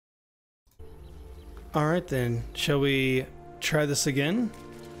All right then, shall we try this again?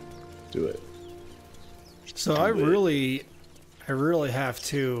 Do it. So I really have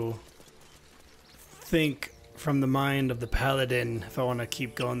to think from the mind of the Paladin if I want to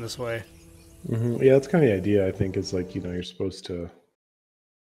keep going this way. Yeah, that's kind of the idea. I think is like you're supposed to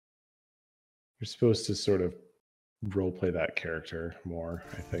sort of role play that character more.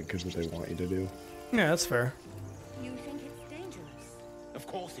 I think is what they want you to do. Yeah, that's fair. You think it's dangerous? Of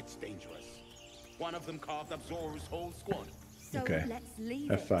course it's dangerous. One of them carved up Zoru's whole squad. So Okay. let's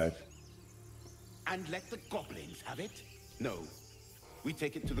leave F5. it. And let the goblins have it? No. We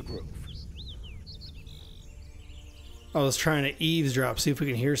take it to the grove. I was trying to eavesdrop, see if we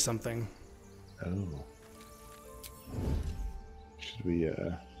can hear something. Oh. Should we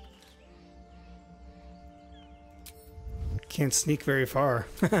Can't sneak very far.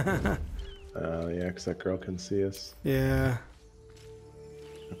 yeah, because that girl can see us. Yeah.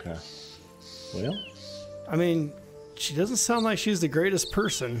 Okay. Well, I mean, she doesn't sound like she's the greatest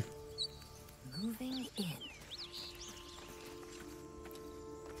person. Moving in.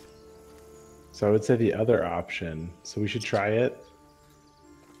 so I would say the other option. So we should try it.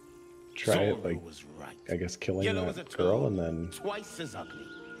 Try it, Zoru like, was right. I guess killing Yellow as a that girl, toad, and then twice as ugly.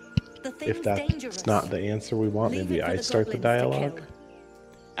 The thing's if that's dangerous. not the answer we want, Leave maybe it for I the start the goblins to dialogue. kill.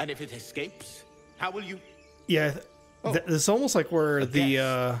 And if it escapes, how will you? Yeah, it's almost like where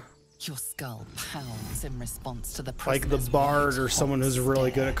the Your skull pounds in response to the like the prisoner's bard or white someone who's hot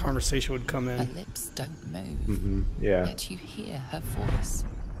really good stare. at conversation would come Her in. lips don't move, Yeah. yet you hear her voice.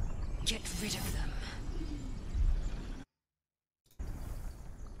 Get rid of them.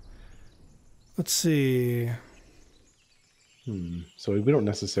 Let's see. So we don't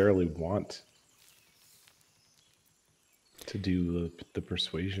necessarily want to do the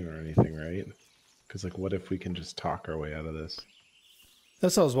persuasion or anything, right? Because like, what if we can just talk our way out of this?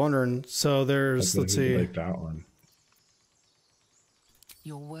 That's what I was wondering. So there's, Like, let's maybe see. like that one.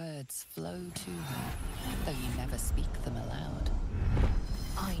 Your words flow to her, though you never speak them aloud.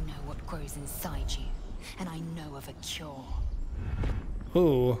 I know what grows inside you, and I know of a cure.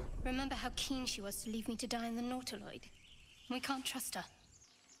 Ooh, Remember how keen she was to leave me to die in the Nautiloid? We can't trust her.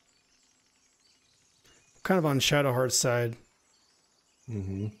 kind of on Shadowheart's side.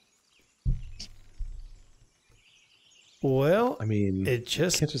 Well, I mean, it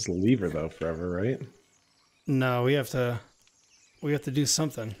just can't just leave her though forever, right? no. We have to do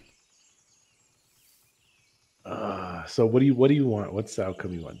something. So what do you want? What's the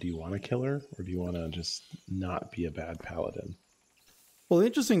outcome you want? Do you want to kill her, or do you want to just not be a bad paladin? Well, the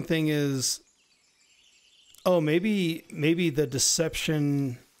interesting thing is, oh, maybe the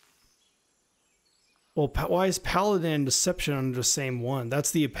deception. Well, why is paladin and deception under the same one?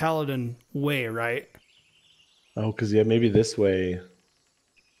 That's the paladin way, right? Oh, because yeah, maybe this way.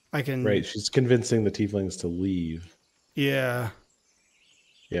 I can. Right, she's convincing the tieflings to leave. Yeah.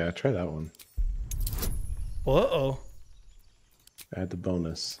 Yeah, try that one. Well, uh-oh. Add the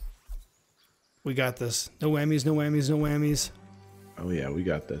bonus. We got this. No whammies, no whammies, no whammies. Oh yeah, we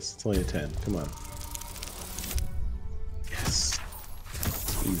got this. It's only a 10. Come on. Yes.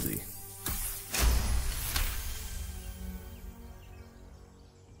 Easy.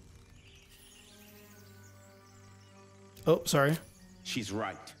 Oh, sorry. She's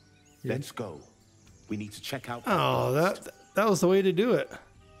right. Let's go. We need to check out. Oh, that was the way to do it.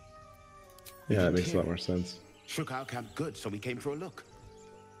 Yeah, that makes a lot more sense. Shook our camp good, so we came for a look.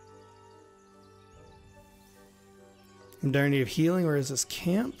 Do I need healing? Where is this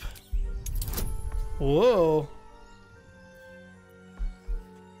camp? Whoa.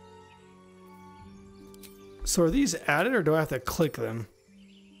 So are these added, or do I have to click them?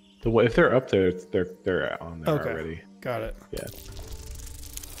 If they're up there, they're on there Okay. already. Got it. Yeah.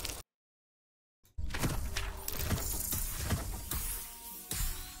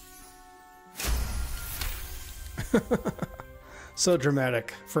 So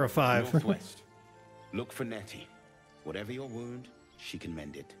dramatic for a 5. Northwest. Look for Nettie. Whatever your wound, she can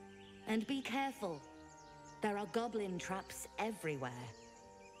mend it. And be careful. There are goblin traps everywhere.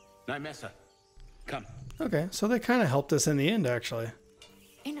 Nymessa, come. Okay, so they kind of helped us in the end, actually.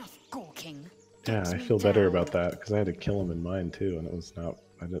 Enough gawking. Yeah, Get I me feel better down. about that because I had to kill him in mine too, and it was not.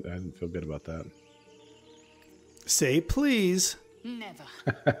 I didn't feel good about that. Say please. Never.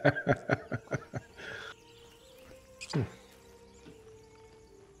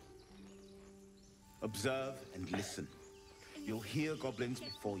 Observe and listen. You'll hear goblins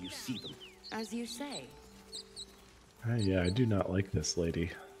before you see them. As you say. Yeah, I do not like this lady.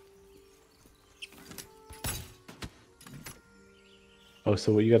 Oh,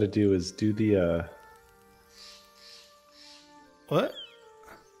 so what you got to do is do the What?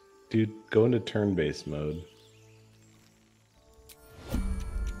 Dude, go into turn-based mode.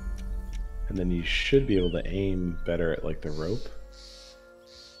 And then you should be able to aim better at like the rope.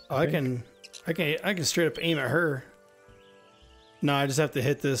 Oh, I can straight up aim at her. No, I just have to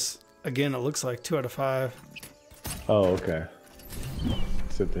hit this again. It looks like 2 out of 5. Oh, okay.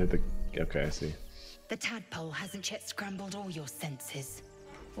 So to hit the. Okay, I see. The tadpole hasn't yet scrambled all your senses.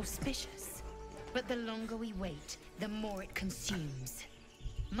 Auspicious. But the longer we wait, the more it consumes.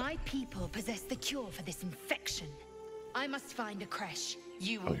 My people possess the cure for this infection. I must find a creche.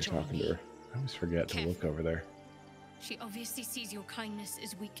 You Oh, will you're join talking me. to her. I always forget to look over there. She obviously sees your kindness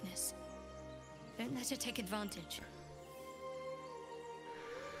as weakness. Don't let her take advantage.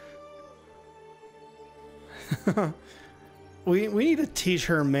 We need to teach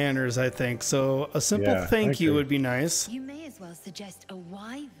her manners, I think. So a simple Yeah, thank I you agree. would be nice. You may as well suggest a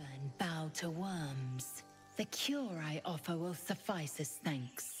wyvern bow to worms. The cure I offer will suffice as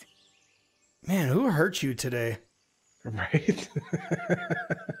thanks. Man, who hurt you today? Right?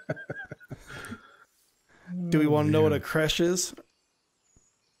 Do we want to know what a creche is?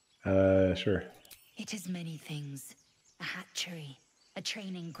 Sure. It is many things. A hatchery, a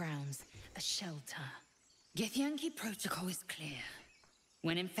training grounds, a shelter. Githyanki protocol is clear.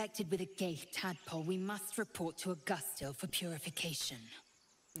 When infected with a Gaith tadpole, we must report to Augusto for purification.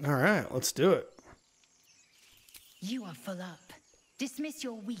 All right, let's do it. You are full up. Dismiss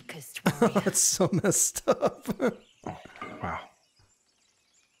your weakest warrior. That's so messed up. Wow.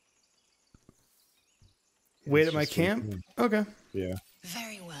 Wait It's at my just camp? weird. Okay. Yeah.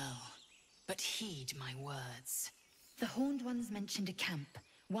 Very well, but heed my words. The Horned Ones mentioned a camp.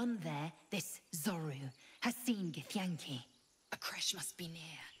 One there, this Zoru, has seen Githyanki. A creche must be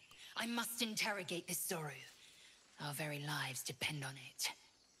near. I must interrogate this Zoru. Our very lives depend on it.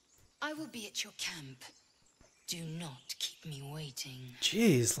 I will be at your camp. Do not keep me waiting.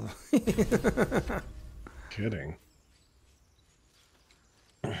 Jeez. Kidding.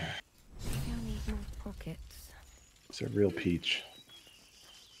 Maybe I'll need more pockets. It's a real peach.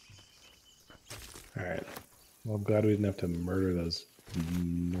 Alright. Well, I'm glad we didn't have to murder those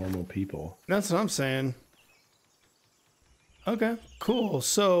normal people. That's what I'm saying. Okay, cool.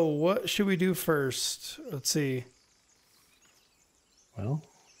 So what should we do first? Let's see. Well,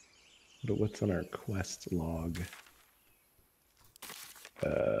 what's on our quest log?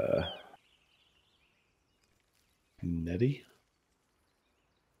 Nettie?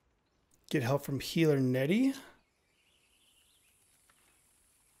 Get help from healer Nettie.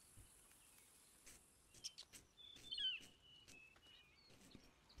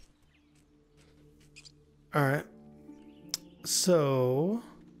 All right. So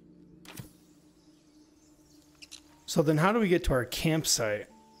then how do we get to our campsite?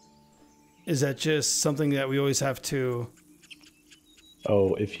 Is that just something that we always have to...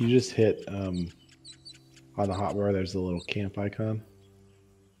 Oh, if you just hit on the hotbar, there's a little camp icon.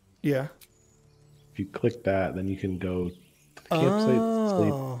 Yeah. If you click that, then you can go to the campsite,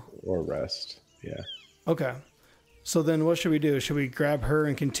 Oh. sleep, or rest. Yeah. Okay. So then what should we do? Should we grab her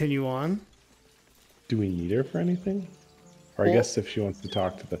and continue on? Do we need her for anything? Or I Well- guess if she wants to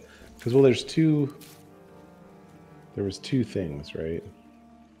talk to the... Because, well, there's two... There was two things, right?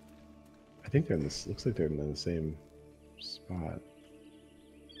 I think they're in this... Looks like they're in the same spot.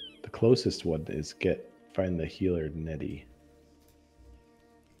 The closest one is find the healer Nettie.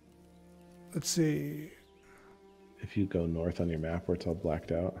 Let's see. If you go north on your map where it's all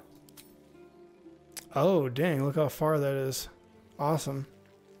blacked out. Oh, dang. Look how far that is. Awesome.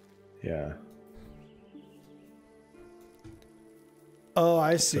 Yeah. Oh,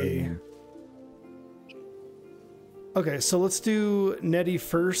 I see. Okay, so let's do Nettie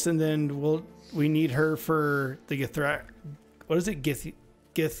first, and then we need her for the Githrak. What is it?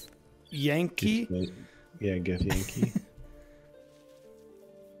 Yankee? Yeah, Githyanki.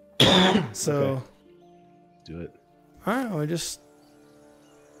 So, Okay. Do it. all right, we just...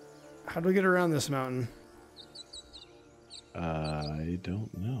 How do we get around this mountain? I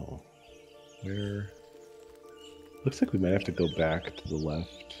don't know. Where... Looks like we might have to go back to the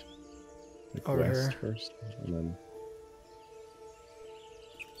left. Like Over west here. first, and then...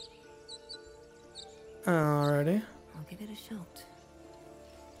 Alrighty. I'll give it a shot.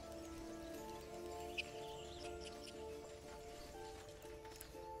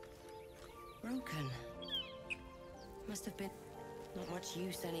 Broken. Must have been not much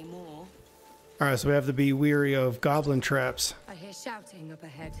use anymore. Alright, so we have to be weary of goblin traps. I hear shouting up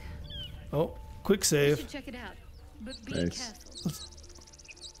ahead. Oh, quick We save. should check it out, but be Nice. careful.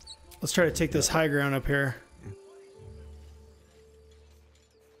 Let's try to take this high ground up here.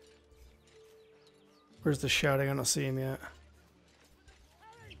 Where's the shouting? I don't see him yet.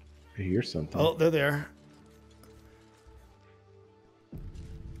 I hear something. Oh, they're there.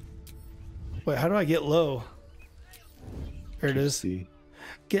 Wait, how do I get low? There it is. See.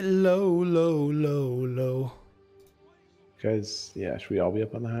 Get low, low, low, low. Guys, yeah, should we all be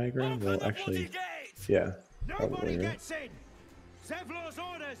up on the high ground? Well, actually, yeah. Nobody Probably, right? gets in. Zevlor's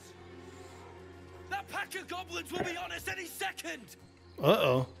orders. That pack of goblins will be on us any second.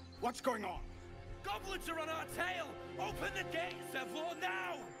 Uh-oh. What's going on? Goblins are on our tail. Open the gate, Zevlor,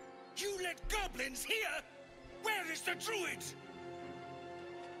 now. You let goblins here? Where is the druid?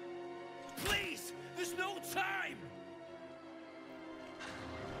 Please, there's no time.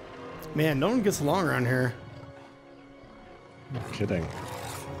 Man, no one gets along around here. No kidding.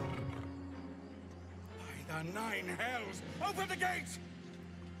 By the nine hells, open the gate.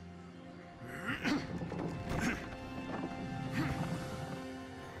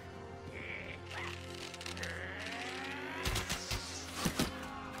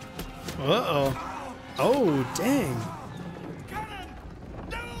 Uh-oh. Oh, dang. Cannon!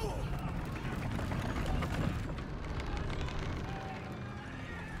 No!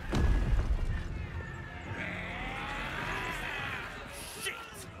 Shit!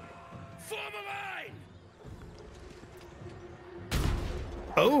 Form a line!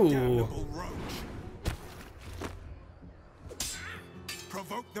 Oh. Damnable roach.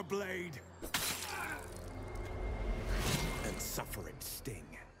 Provoke the blade. And suffer its sting.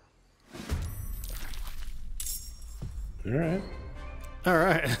 All right. All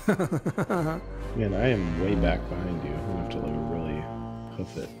right. Man, I am way back behind you. We have to like really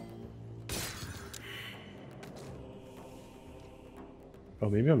hoof it. Oh,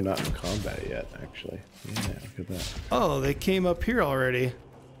 maybe I'm not in combat yet, actually. Yeah, look at that. Oh, they came up here already.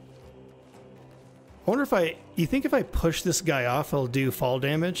 I wonder if you think if I push this guy off, he'll do fall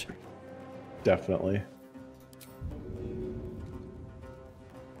damage? Definitely.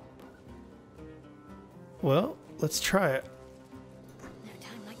 Well, let's try it. No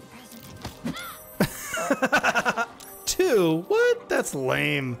time like the present. 2? What? That's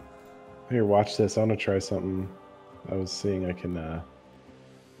lame. Here, watch this. I want to try something. I was seeing I can,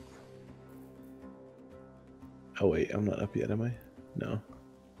 Oh, wait. I'm not up yet, am I? No.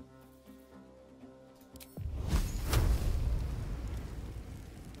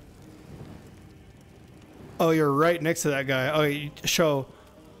 Oh, you're right next to that guy. Oh,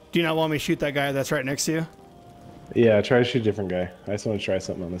 do you not want me to shoot that guy that's right next to you? Yeah, try to shoot a different guy. I just want to try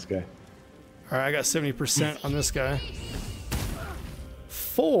something on this guy. All right, I got 70% on this guy.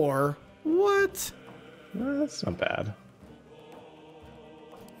 4? What? Well, that's not bad.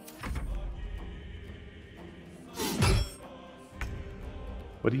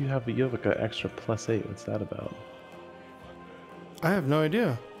 What do you have? You have like an extra +8. What's that about? I have no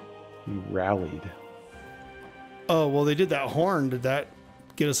idea. You rallied. Oh, well, they did that horn. Did that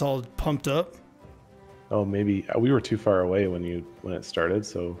get us all pumped up? Oh, maybe we were too far away when it started,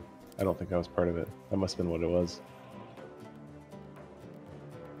 so I don't think I was part of it. That must have been what it was.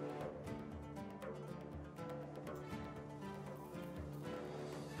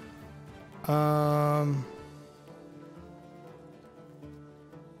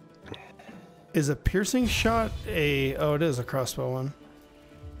 Is a piercing shot a... Oh, it is a crossbow one.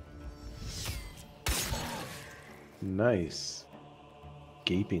 Nice.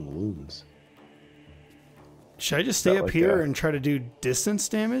 Gaping wounds. Should I just stay up like here a- and try to do distance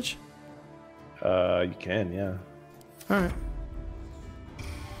damage? You can, yeah. Alright.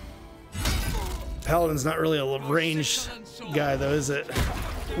 Paladin's not really a ranged guy, though, is it?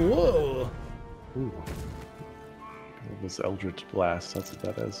 Whoa! Ooh. This Eldritch Blast, that's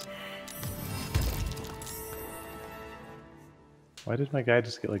what that is. Why did my guy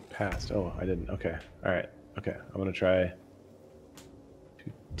just get, like, passed? Oh, I didn't. Okay. Alright. Okay. I'm gonna try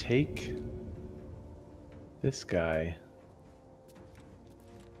to take this guy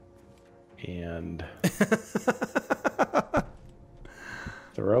and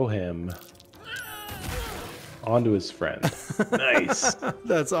throw him onto his friend. Nice.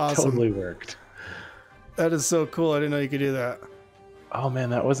 That's awesome. Totally worked. That is so cool. I didn't know you could do that. Oh man,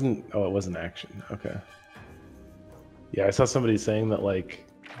 that wasn't. Oh, it wasn't action. Okay. Yeah, I saw somebody saying that like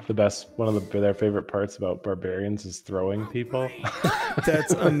one of their favorite parts about barbarians is throwing people.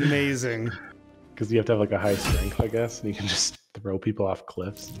 That's amazing. Because you have to have like a high strength, I guess, and you can just throw people off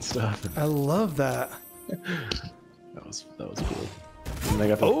cliffs and stuff. I love that. That was cool. And they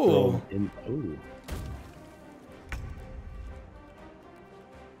got to throw them in. Oh.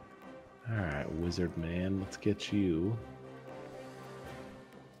 All right, wizard man, let's get you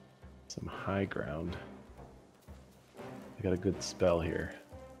some high ground. I got a good spell here.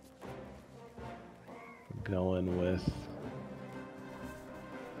 I'm going with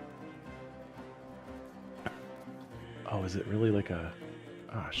Oh, is it really like a...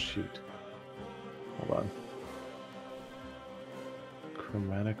 Ah, shoot. Hold on.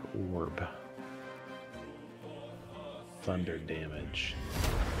 Chromatic orb. Thunder damage.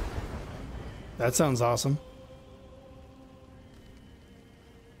 That sounds awesome.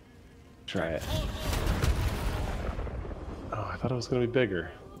 Try it. Oh, I thought it was going to be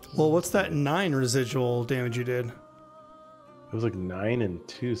bigger. Well, what's that 9 residual damage you did? It was like 9 and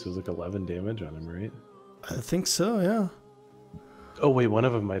 2, so it was like 11 damage on him, right? I think so, yeah. Oh wait, one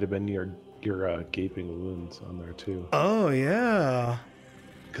of them might have been your gaping wounds on there too. Oh, yeah.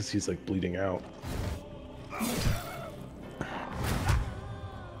 Because he's like bleeding out.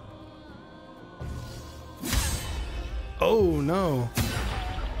 Oh, no.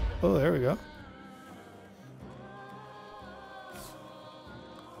 Oh, there we go.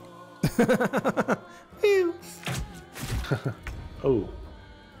 Ew. Oh.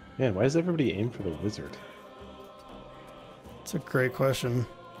 Man, why does everybody aim for the wizard? It's a great question.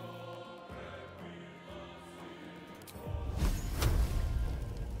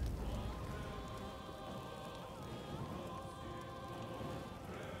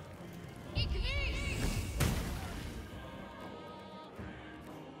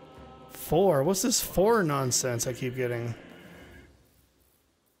 Four? What's this 4 nonsense I keep getting?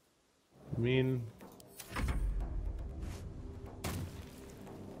 I mean...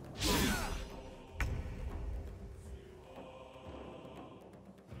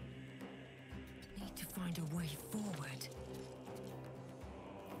 Need to find a way forward.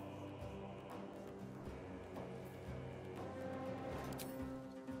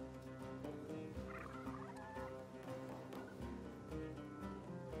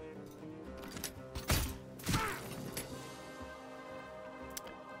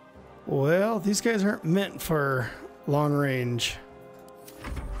 Well, these guys aren't meant for long range.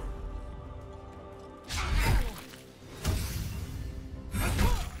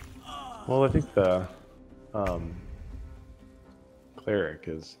 Well, I think the cleric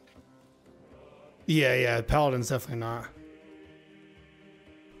is... Yeah, Paladin's definitely not.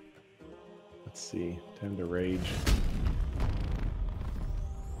 Let's see. Time to rage.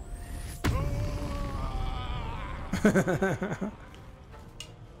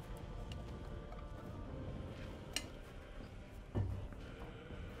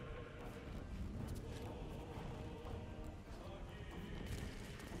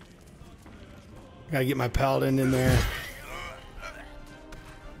 Gotta get my Paladin in there.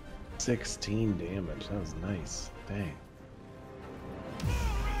 16 damage. That was nice. Dang.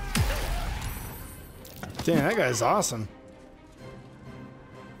 Damn, that guy's awesome.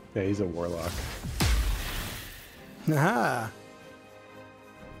 Yeah, he's a warlock. Aha.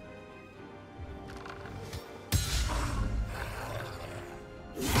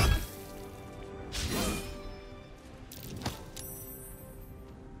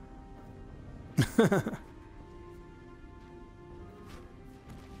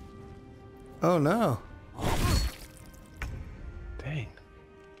 Oh no. Dang.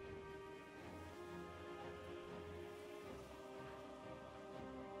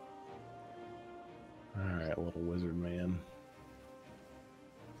 Alright, little wizard man.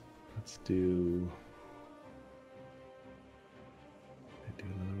 Let's do... Can I do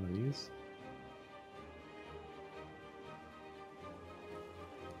another one of these?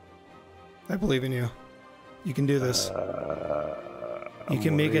 I believe in you. You can do this. You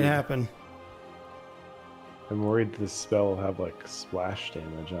can make it happen. I'm worried this spell will have like splash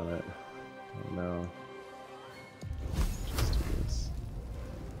damage on it. Oh no. Just do this.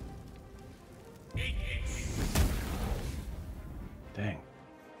 Dang.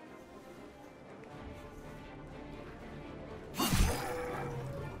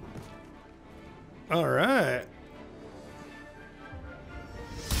 All right.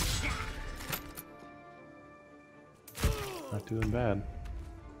 Not doing bad.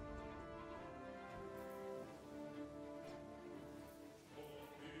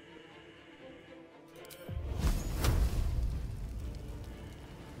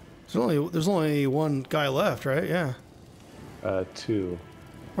 There's only one guy left, right? Yeah. 2.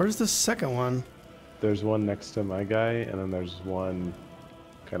 Where's the second one? There's one next to my guy, and then there's one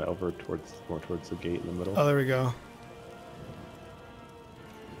kind of over more towards the gate in the middle. Oh, there we go.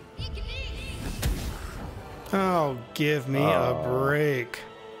 Oh, give me a break.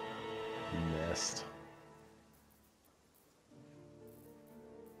 Missed.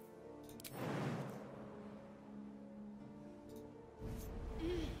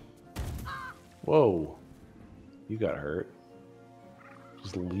 Whoa. You got hurt.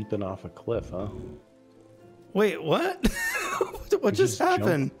 Just leaping off a cliff, huh? Wait, what? What just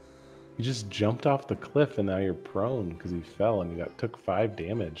happened? You just jumped off the cliff and now you're prone because you fell and you took 5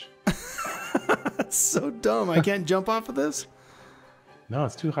 damage. That's so dumb. I can't jump off of this? No,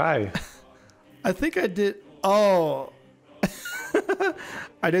 it's too high. I think I did. Oh.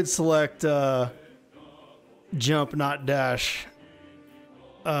 I did select jump, not dash.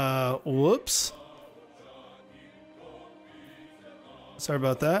 Whoops. Sorry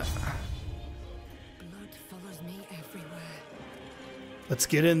about that. Blood follows me everywhere. Let's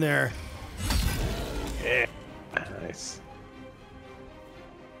get in there. Yeah. Nice.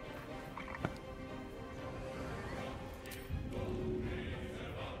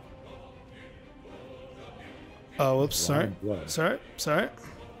 Oh, whoops. Sorry. Blood. Sorry. Sorry.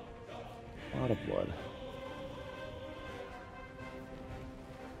 A lot of blood.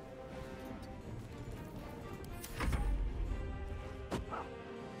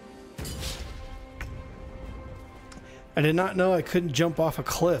 I did not know I couldn't jump off a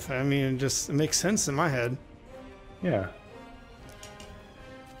cliff. I mean, it makes sense in my head. Yeah.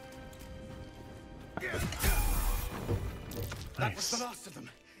 That was the last of them.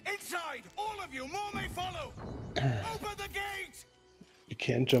 Inside, all of you. More may follow. Open the gate. You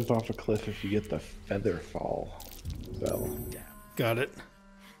can't jump off a cliff if you get the feather fall. So. Got it.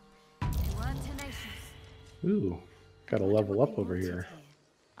 Ooh. Got a level up over here.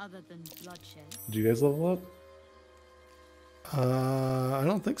 Other than bloodshed. Did you guys level up? I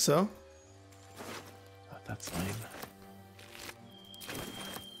don't think so. Oh, that's lame.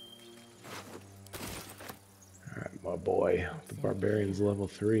 Alright, my boy. The barbarian's level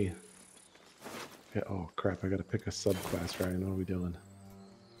 3. Yeah, oh crap, I gotta pick a subclass, Ryan. What are we doing?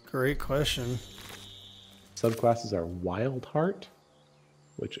 Great question. Subclasses are Wild Heart,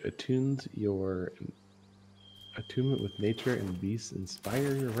 which attunes your attunement with nature and beasts,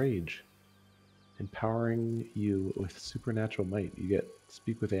 inspire your rage, empowering you with supernatural might. You get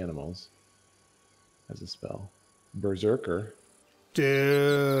Speak with Animals as a spell. Berserker.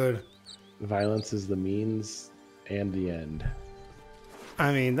 Dude. Violence is the means and the end.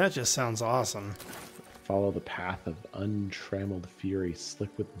 I mean, that just sounds awesome. Follow the path of untrammeled fury, slick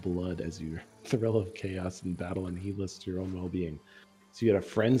with blood as you thrill of chaos and battle and heedless to your own well-being. So you get a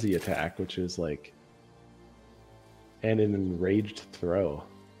frenzy attack, which is like, and an enraged throw.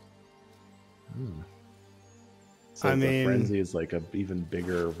 So I mean, frenzy is like a even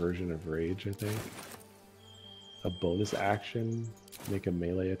bigger version of rage, I think. A bonus action, make a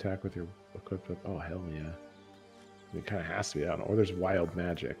melee attack with your equipped with. Oh hell yeah! It kind of has to be out. Or there's wild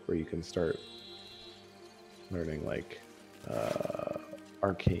magic where you can start learning like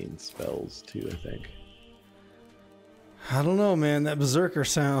arcane spells too, I think. I don't know, man. That Berserker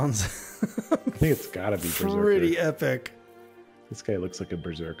sounds I think it's gotta be Berserker. pretty epic. This guy looks like a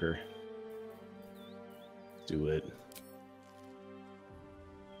Berserker. Do it.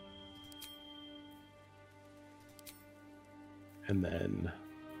 And then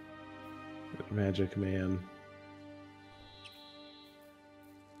Magic Man.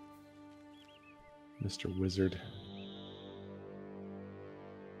 Mr. Wizard.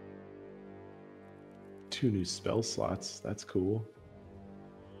 2 new spell slots. That's cool.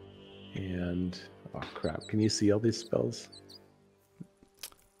 And oh crap, can you see all these spells?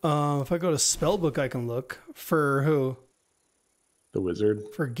 If I go to Spellbook, I can look. For who? The Wizard.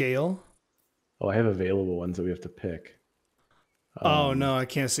 For Gale? Oh, I have available ones that we have to pick. Oh, no, I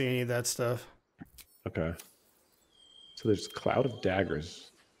can't see any of that stuff. Okay. So there's Cloud of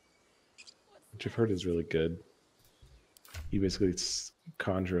Daggers, which I've heard is really good. You basically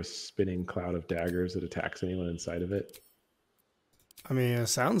conjure a spinning cloud of daggers that attacks anyone inside of it. I mean, it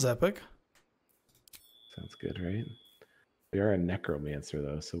sounds epic. Sounds good, right? We are a necromancer,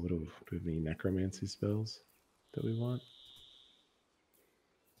 though, so do we have any necromancy spells that we want?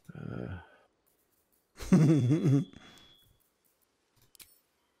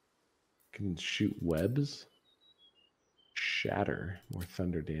 Can shoot webs. Shatter, more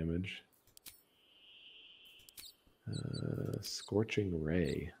thunder damage. Scorching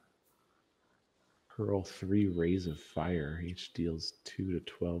Ray. Hurl 3 rays of fire. Each deals 2 to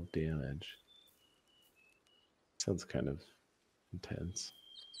 12 damage. Sounds kind of intense.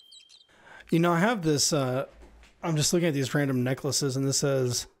 You know, I have this, I'm just looking at these random necklaces, and this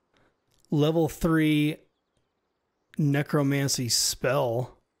says level 3 necromancy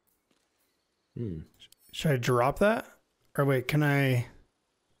spell. Should I drop that? Or wait, can I...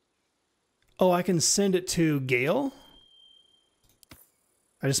 Oh, I can send it to Gale?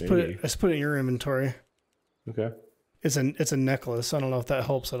 I just put it in your inventory. Okay. It's a necklace. I don't know if that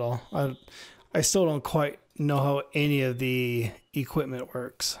helps at all. I still don't quite know how any of the equipment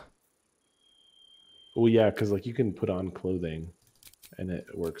works. Well, yeah, because like you can put on clothing and it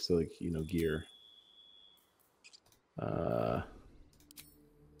works like, you know, gear.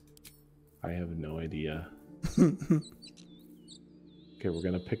 I have no idea. Okay, we're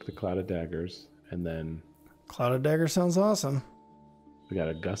gonna pick the Cloud of Daggers, and then Cloud of Dagger sounds awesome. we got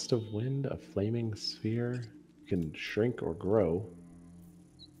a Gust of Wind, a Flaming Sphere. You can shrink or grow.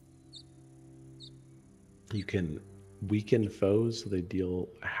 You can weaken foes so they deal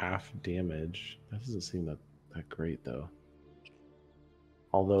half damage. That doesn't seem that great though.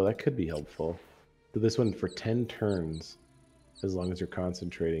 Although that could be helpful. So this one for 10 turns, as long as you're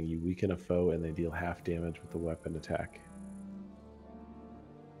concentrating, you weaken a foe and they deal half damage with the weapon attack.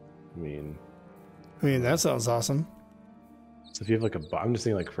 I mean, that sounds awesome. so if you have like I'm just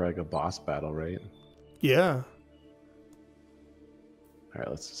thinking like for like a boss battle, right? Yeah. All right,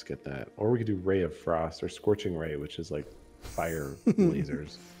 let's just get that. Or we could do Ray of Frost or Scorching Ray, which is like fire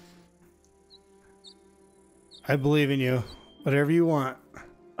lasers. I believe in you. Whatever you want.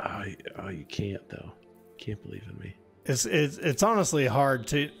 Oh, you can't though. Can't believe in me. It's honestly hard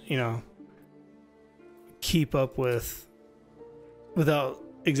to, you know, keep up with without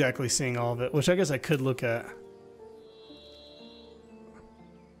exactly seeing all of it, which I guess I could look at.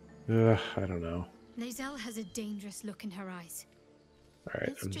 I don't know. Lae'zel has a dangerous look in her eyes. All right,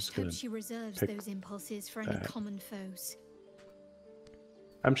 Let's I'm just just gonna hope she reserves pick those impulses for any common foes.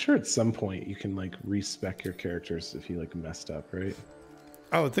 I'm sure at some point you can like respec your characters if you like messed up, right?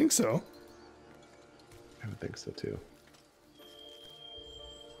 I would think so. I would think so too.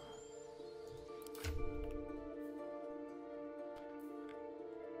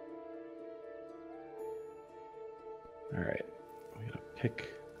 All right, we gotta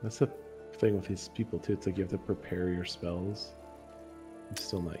pick. That's the thing with these people too. It's like you have to prepare your spells. I'm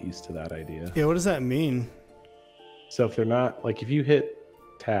still not used to that idea. Yeah, what does that mean? So if they're not like, if you hit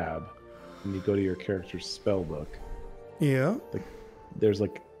tab and you go to your character's spell book, Yeah. like there's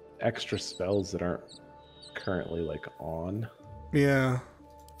like extra spells that aren't currently like on. Yeah.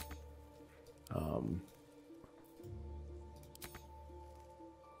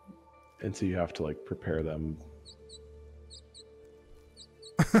 And so you have to like prepare them.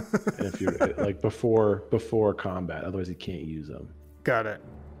 And if you're like before combat, otherwise you can't use them. Got it.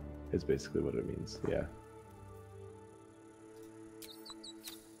 Is basically what it means. Yeah.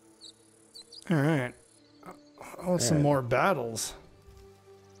 All right. I want some more battles.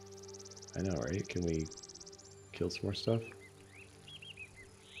 I know, right? Can we kill some more stuff?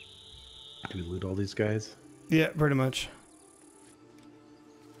 Can we loot all these guys? Yeah, pretty much.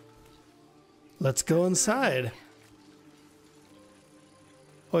 Let's go inside.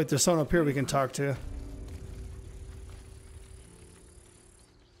 Oh, wait, there's someone up here we can talk to.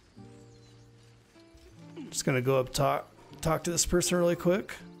 Just gonna go up talk to this person really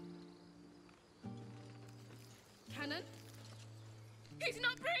quick. Cannon? He's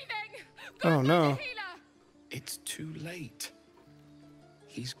not breathing! Oh no. It's too late.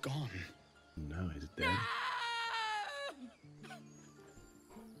 He's gone. No, he's dead.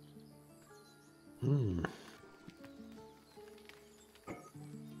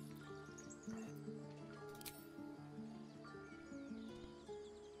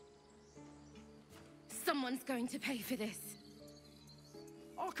 Someone's going to pay for this.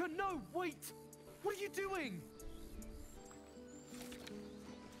 Arka, no, wait! What are you doing?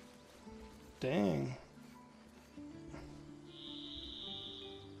 Dang.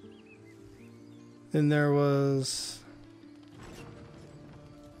 Then there was...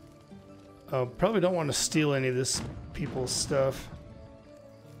 Oh, probably don't want to steal any of this people's stuff.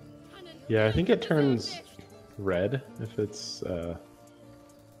 Yeah, I think it turns red if it's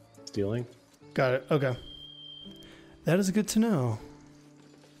stealing. Got it. Okay. That is good to know.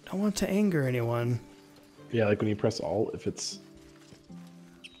 Don't want to anger anyone. Yeah, like when you press Alt, if it's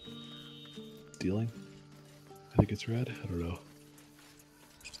stealing. I think it's red. I don't know.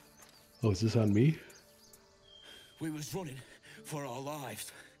 Oh, is this on me? We was running for our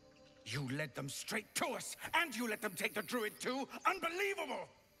lives. You led them straight to us, and you let them take the druid too? Unbelievable!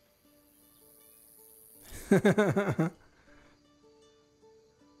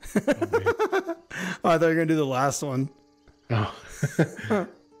 Oh, I thought you were going to do the last one. Oh.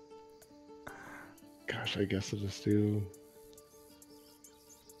 Gosh, I guess I'll just do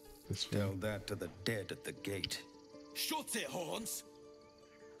this one. Tell that to the dead at the gate. Shut it, Horns!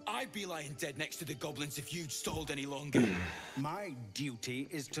 I'd be lying dead next to the goblins if you'd stalled any longer. My duty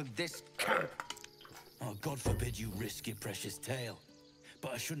is to this camp. Oh, God forbid you risk your precious tail.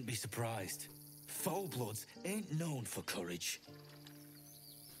 But I shouldn't be surprised. Foulbloods ain't known for courage.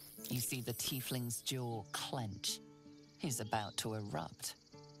 You see the tiefling's jaw clench. He's about to erupt.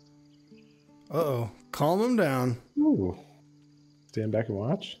 Uh-oh. Calm him down. Ooh. stand back and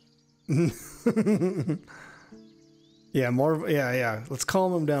watch? Yeah, more. Yeah. Let's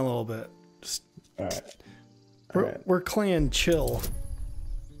calm him down a little bit. Just, All right. we're clan chill.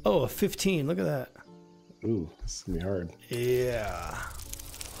 Oh, a 15. Look at that. Ooh, this is gonna be hard. Yeah.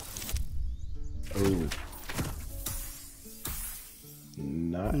 Oh.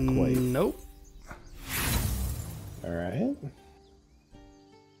 Not quite. Nope. All right.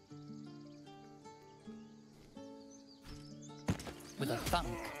 With a thunk,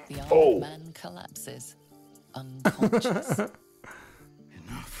 the Oh. Iron Man collapses, unconscious.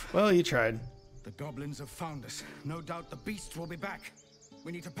 Enough. Well, you tried. The goblins have found us. No doubt the beasts will be back.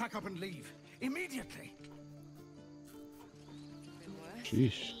 We need to pack up and leave. Immediately.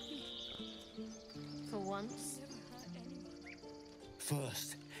 Sheesh. For once.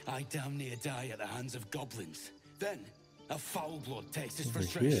 First, I damn near die at the hands of goblins. Then, a foul blood takes his Over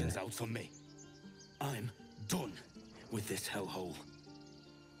frustrations here. out on me. I'm done with this hellhole.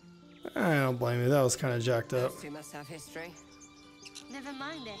 I don't blame you. That was kind of jacked up. Those two must have history. Never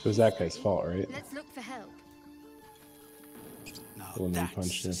mind it. It was that guy's fault, right? Let's look for help. Now The one we that's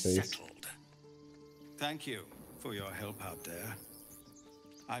punched in the face. settled. Thank you for your help out there.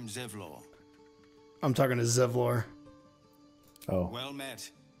 I'm Zevlor. I'm talking to Zevlor. Oh, Well met.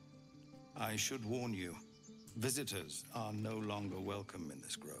 I should warn you, visitors are no longer welcome in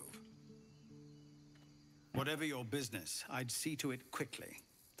this grove. Whatever your business, I'd see to it quickly.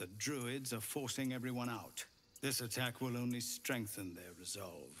 The druids are forcing everyone out. This attack will only strengthen their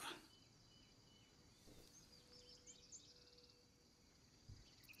resolve.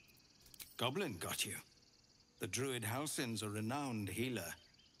 Goblin got you. The druid Halsin's a renowned healer,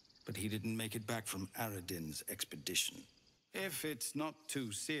 but he didn't make it back from Aradin's expedition. If it's not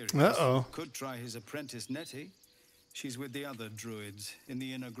too serious, Uh-oh. could try his apprentice Nettie. She's with the other druids in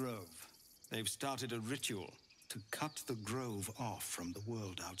the inner grove. They've started a ritual to cut the grove off from the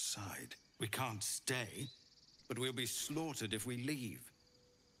world outside. We can't stay, but we'll be slaughtered if we leave.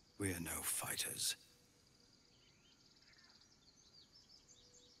 We're no fighters.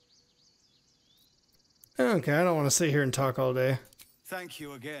 Okay, I don't want to sit here and talk all day. Thank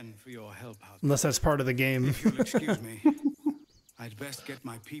you again for your help out there. Unless that's part of the game. If you'll excuse me, I'd best get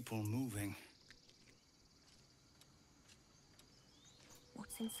my people moving.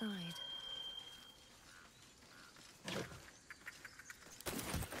 What's inside?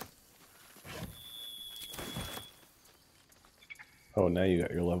 oh, now you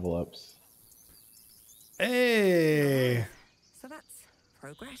got your level ups. Hey! So that's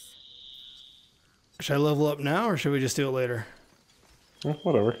progress. Should I level up now or should we just do it later?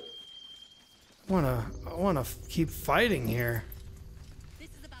 Whatever. I wanna keep fighting here. This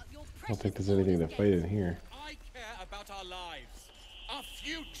is about your I don't think there's anything to fight in here. I care about our lives, our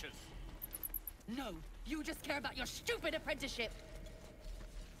futures. No, you just care about your stupid apprenticeship.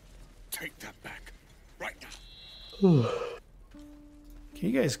 Take that back, right now. Can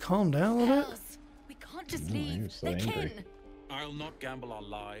you guys calm down a little bit? Hells, we can't just you're leave. so They're angry. kin. I'll not gamble our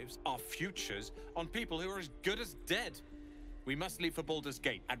lives, our futures, on people who are as good as dead. We must leave for Baldur's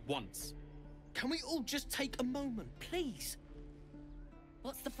Gate at once. Can we all just take a moment, please?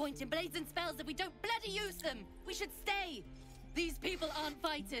 What's the point in blades and spells if we don't bloody use them? We should stay. These people aren't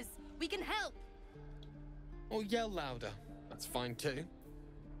fighters. We can help. Or yell louder. That's fine too.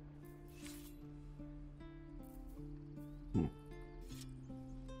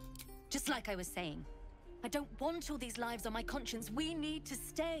 Just like I was saying, I don't want all these lives on my conscience. We need to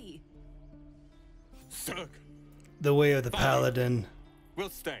stay. Zerg, The way of the Paladin. we'll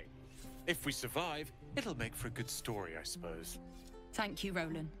stay. If we survive, it'll make for a good story, I suppose. Thank you,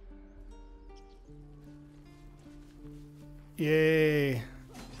 Roland. Yay.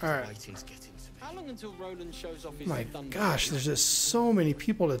 Alright. Waiting's getting to me. How long until Roland shows off his My thunder? gosh, there's just so many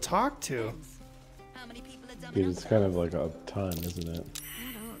people to talk to. How many people are dumb Dude, enough it's to kind of like a ton, isn't it?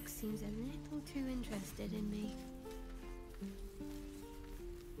 That orc seems a little too interested in me.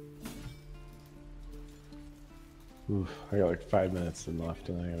 Oof, I got like 5 minutes left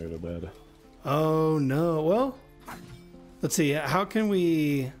and I gotta go to bed. Oh no. Well, let's see. How can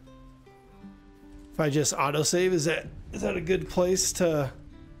we... If I just autosave, is that a good place to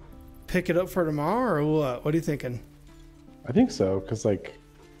pick it up for tomorrow or what? What are you thinking? I think so, because like...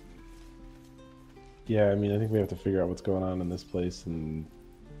 Yeah, I mean, I think we have to figure out what's going on in this place, and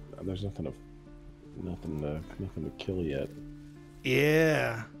there's nothing to kill yet.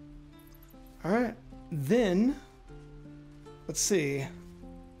 Yeah. All right. Then, let's see.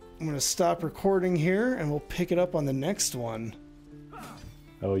 I'm going to stop recording here and we'll pick it up on the next one.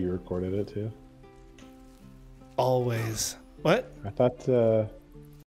 Oh, you recorded it too? Always. What? I thought